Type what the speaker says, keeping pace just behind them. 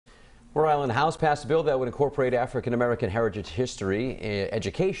Rhode Island House passed a bill that would incorporate African American heritage history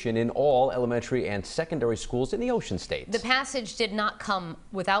education in all elementary and secondary schools in the Ocean State. The passage did not come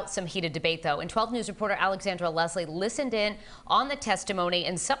without some heated debate, though. And 12 News reporter Alexandra Leslie listened in on the testimony,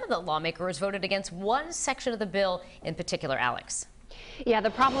 and some of the lawmakers voted against one section of the bill in particular. Alex. Yeah,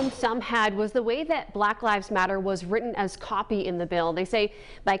 the problem some had was the way that Black Lives Matter was written as copy in the bill. They say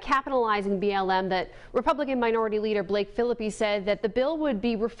by capitalizing BLM that Republican Minority Leader Blake Philippi said that the bill would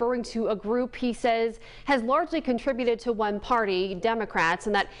be referring to a group he says has largely contributed to one party, Democrats,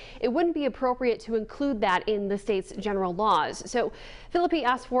 and that it wouldn't be appropriate to include that in the state's general laws. So Philippi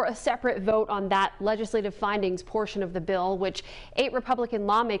asked for a separate vote on that legislative findings portion of the bill, which 8 Republican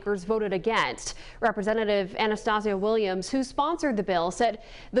lawmakers voted against. Representative Anastasia Williams, who sponsored the bill, said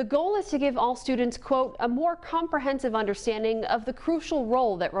the goal is to give all students, quote, a more comprehensive understanding of the crucial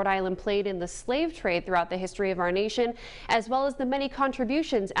role that Rhode Island played in the slave trade throughout the history of our nation, as well as the many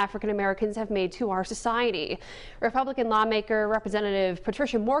contributions African Americans have made to our society. Republican lawmaker Representative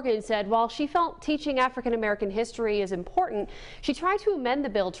Patricia Morgan said while she felt teaching African American history is important, she tried to amend the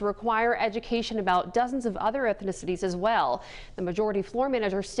bill to require education about dozens of other ethnicities as well. The majority floor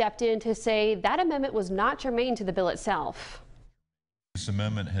manager stepped in to say that amendment was not germane to the bill itself. This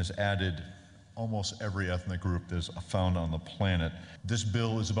amendment has added almost every ethnic group that's found on the planet. This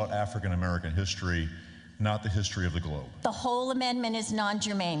bill is about African American history, not the history of the globe. The whole amendment is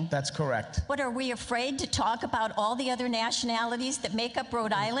non-germane. That's correct. What, are we afraid to talk about all the other nationalities that make up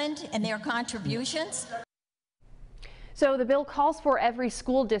Rhode Island and their contributions? So the bill calls for every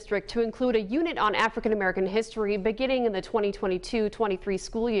school district to include a unit on African American history beginning in the 2022-23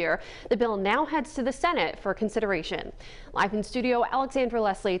 school year. The bill now heads to the Senate for consideration. Live in studio, Alexandra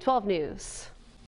Leslie, 12 News.